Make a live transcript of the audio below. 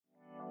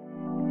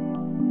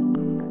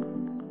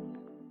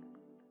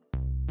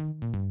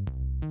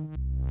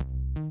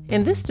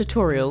In this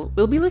tutorial,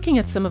 we'll be looking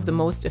at some of the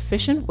most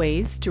efficient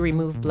ways to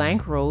remove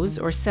blank rows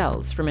or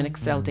cells from an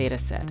Excel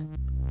dataset.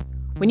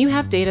 When you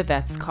have data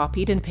that's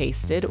copied and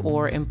pasted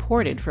or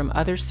imported from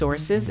other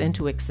sources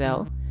into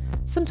Excel,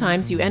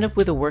 sometimes you end up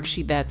with a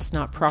worksheet that's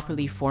not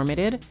properly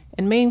formatted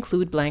and may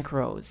include blank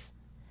rows.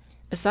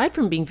 Aside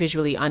from being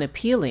visually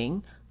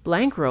unappealing,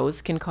 blank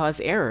rows can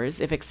cause errors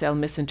if Excel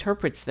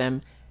misinterprets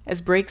them as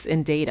breaks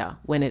in data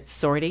when it's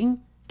sorting,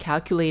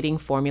 calculating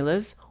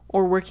formulas,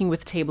 or working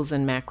with tables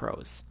and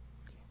macros.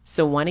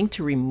 So wanting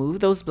to remove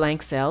those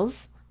blank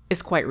cells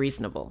is quite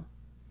reasonable.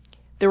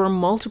 There are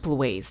multiple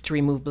ways to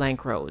remove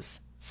blank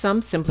rows,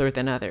 some simpler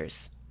than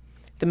others.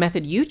 The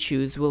method you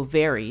choose will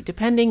vary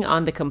depending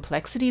on the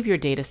complexity of your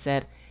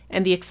dataset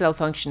and the Excel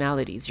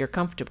functionalities you're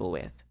comfortable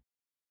with.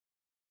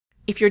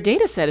 If your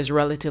dataset is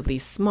relatively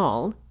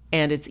small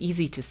and it's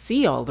easy to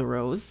see all the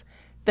rows,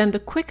 then the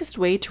quickest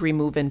way to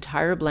remove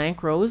entire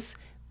blank rows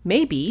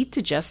may be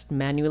to just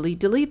manually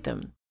delete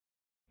them.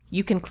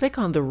 You can click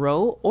on the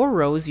row or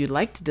rows you'd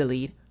like to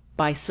delete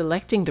by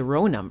selecting the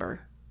row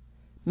number.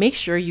 Make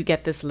sure you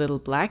get this little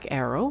black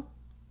arrow,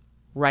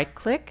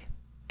 right-click,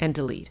 and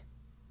delete.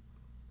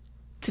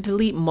 To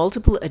delete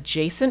multiple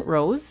adjacent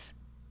rows,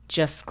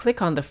 just click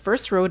on the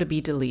first row to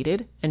be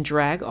deleted and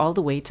drag all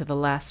the way to the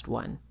last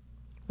one.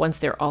 Once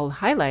they're all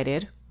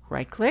highlighted,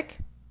 right-click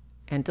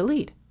and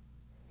delete.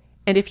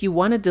 And if you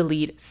want to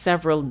delete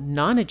several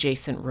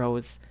non-adjacent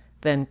rows,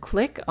 then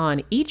click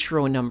on each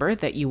row number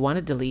that you want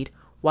to delete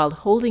while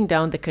holding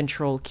down the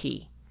Control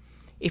key.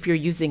 If you're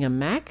using a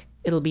Mac,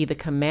 it'll be the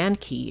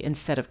Command key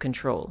instead of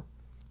Control.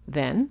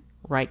 Then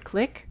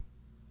right-click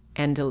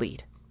and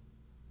delete.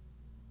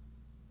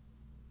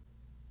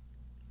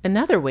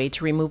 Another way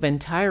to remove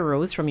entire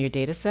rows from your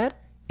dataset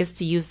is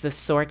to use the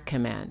Sort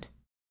command.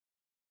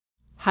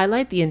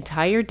 Highlight the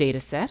entire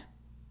dataset,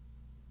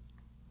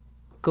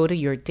 go to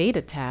your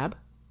Data tab,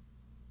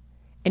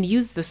 and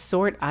use the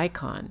Sort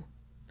icon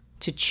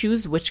to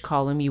choose which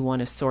column you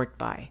want to sort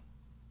by.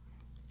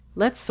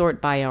 Let's sort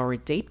by our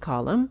date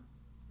column,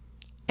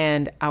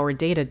 and our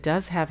data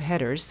does have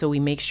headers, so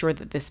we make sure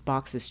that this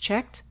box is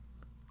checked.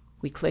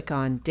 We click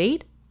on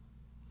Date,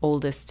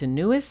 Oldest to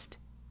Newest,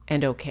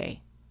 and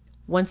OK.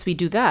 Once we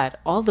do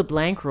that, all the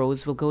blank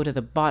rows will go to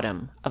the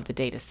bottom of the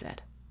dataset.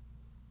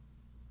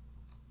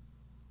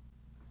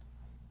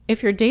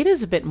 If your data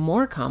is a bit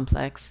more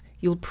complex,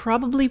 you'll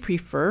probably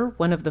prefer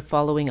one of the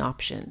following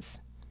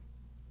options.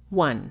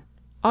 1.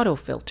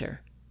 Autofilter.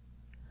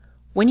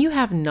 When you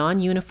have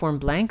non-uniform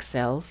blank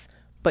cells,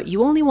 but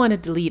you only want to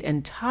delete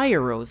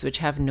entire rows which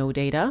have no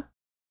data,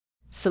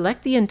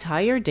 select the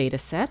entire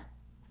dataset,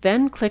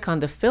 then click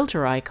on the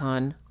filter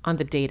icon on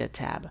the Data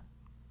tab.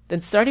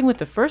 Then starting with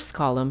the first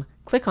column,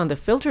 click on the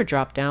Filter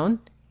dropdown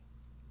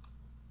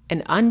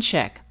and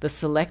uncheck the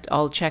Select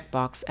All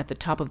checkbox at the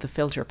top of the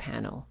filter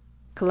panel.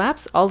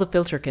 Collapse all the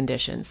filter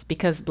conditions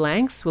because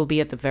blanks will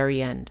be at the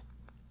very end.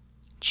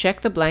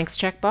 Check the blanks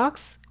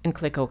checkbox and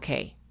click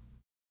OK.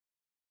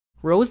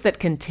 Rows that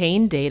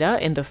contain data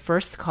in the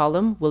first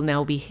column will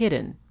now be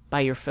hidden by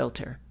your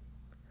filter.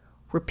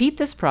 Repeat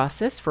this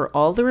process for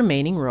all the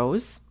remaining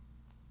rows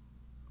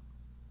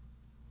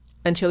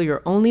until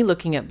you're only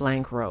looking at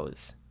blank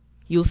rows.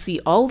 You'll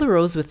see all the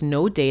rows with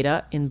no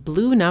data in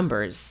blue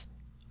numbers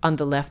on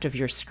the left of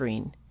your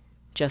screen.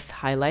 Just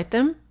highlight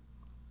them,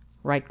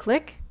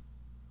 right-click,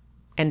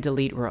 and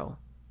delete row.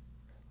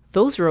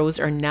 Those rows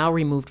are now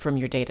removed from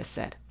your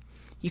dataset.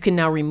 You can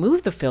now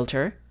remove the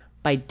filter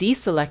by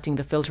deselecting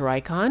the filter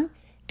icon,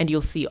 and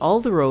you'll see all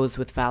the rows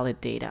with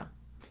valid data.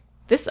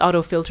 This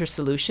auto-filter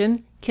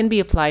solution can be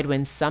applied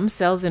when some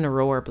cells in a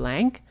row are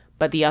blank,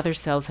 but the other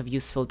cells have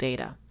useful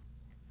data.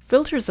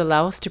 Filters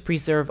allow us to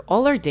preserve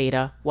all our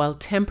data while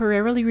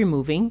temporarily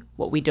removing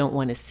what we don't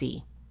want to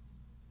see.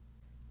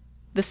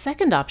 The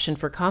second option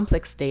for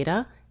complex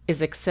data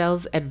is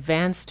Excel's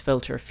Advanced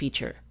Filter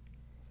feature.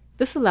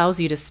 This allows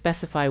you to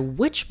specify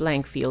which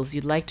blank fields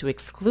you'd like to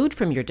exclude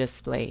from your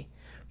display,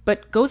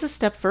 but goes a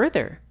step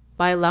further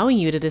by allowing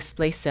you to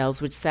display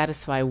cells which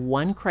satisfy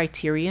one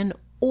criterion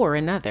or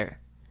another.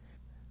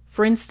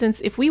 For instance,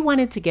 if we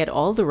wanted to get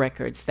all the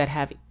records that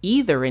have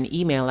either an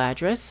email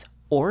address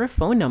or a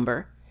phone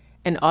number,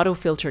 an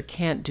autofilter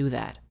can't do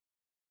that.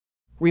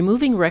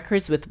 Removing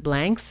records with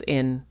blanks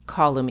in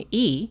column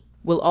E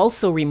will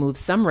also remove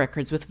some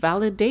records with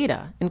valid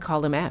data in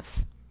column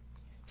F.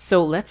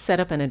 So let's set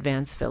up an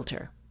advanced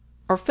filter.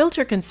 Our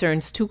filter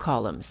concerns two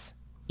columns,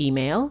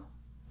 email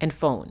and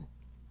phone.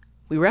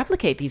 We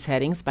replicate these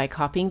headings by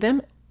copying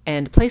them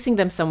and placing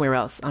them somewhere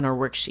else on our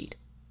worksheet.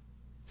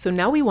 So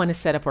now we want to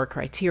set up our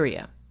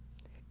criteria.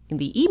 In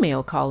the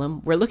email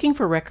column, we're looking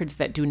for records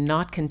that do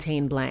not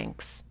contain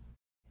blanks.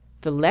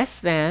 The less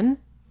than,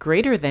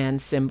 greater than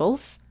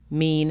symbols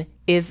mean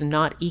is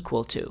not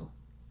equal to,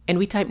 and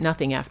we type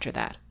nothing after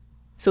that.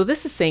 So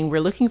this is saying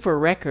we're looking for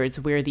records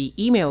where the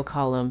email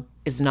column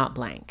is not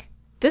blank.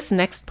 This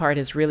next part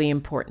is really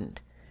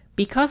important.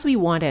 Because we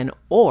want an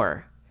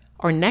OR,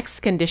 our next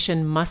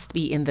condition must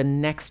be in the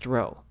next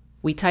row.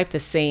 We type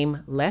the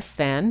same less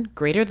than,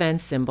 greater than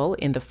symbol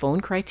in the phone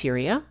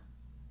criteria,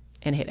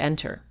 and hit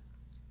Enter.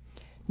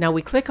 Now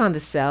we click on the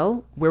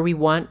cell where we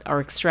want our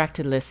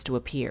extracted list to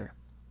appear.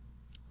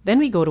 Then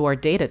we go to our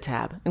Data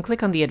tab and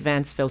click on the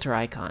Advanced Filter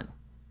icon.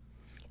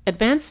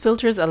 Advanced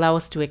filters allow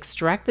us to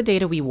extract the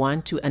data we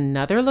want to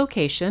another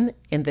location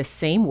in the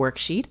same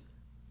worksheet,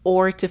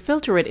 or to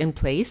filter it in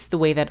place the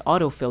way that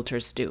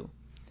autofilters do.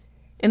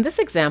 In this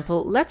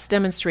example, let's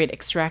demonstrate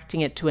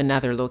extracting it to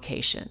another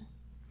location.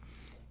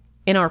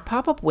 In our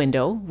pop-up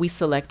window, we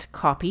select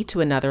Copy to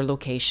another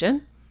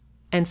location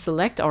and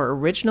select our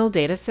original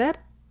dataset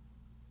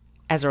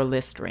as our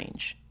list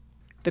range.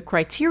 The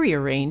criteria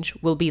range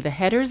will be the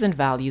headers and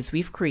values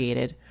we've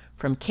created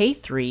from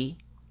K3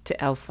 to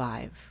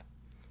L5.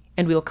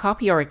 And we'll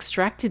copy our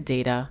extracted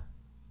data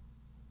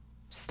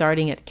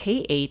starting at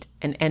K8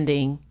 and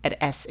ending at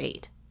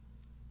S8.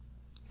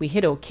 We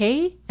hit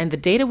OK, and the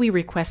data we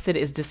requested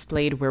is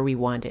displayed where we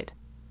want it.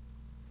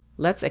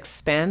 Let's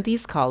expand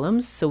these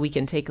columns so we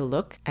can take a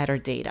look at our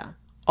data.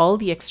 All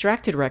the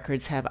extracted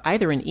records have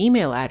either an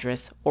email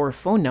address or a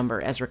phone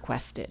number as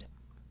requested.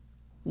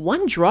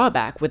 One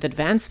drawback with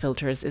advanced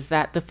filters is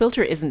that the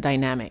filter isn't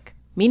dynamic,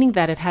 meaning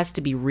that it has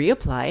to be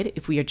reapplied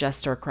if we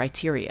adjust our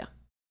criteria.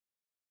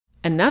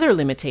 Another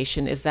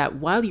limitation is that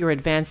while your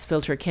advanced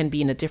filter can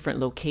be in a different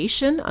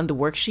location on the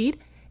worksheet,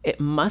 it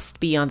must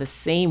be on the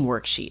same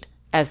worksheet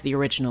as the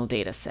original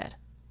dataset.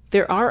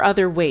 There are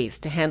other ways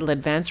to handle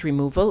advanced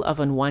removal of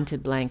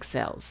unwanted blank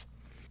cells.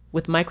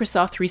 With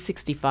Microsoft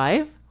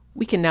 365,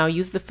 we can now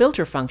use the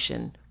filter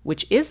function,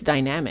 which is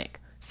dynamic,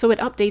 so it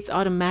updates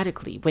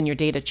automatically when your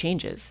data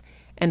changes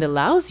and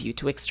allows you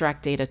to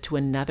extract data to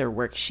another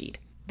worksheet.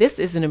 This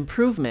is an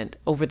improvement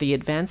over the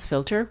advanced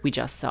filter we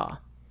just saw.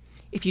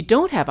 If you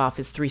don't have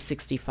Office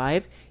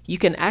 365, you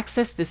can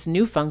access this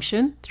new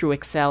function through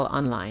Excel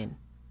Online.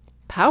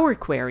 Power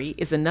Query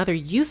is another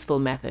useful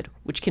method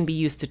which can be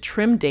used to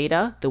trim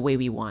data the way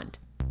we want.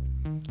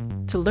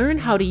 To learn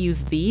how to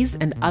use these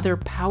and other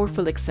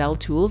powerful Excel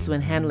tools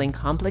when handling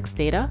complex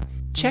data,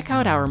 check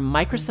out our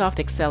Microsoft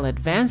Excel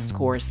Advanced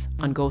course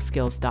on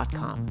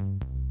GoSkills.com.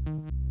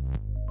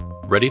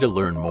 Ready to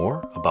learn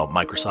more about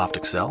Microsoft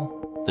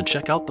Excel? Then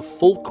check out the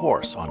full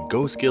course on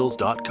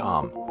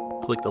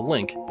GoSkills.com. Click the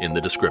link in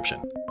the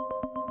description.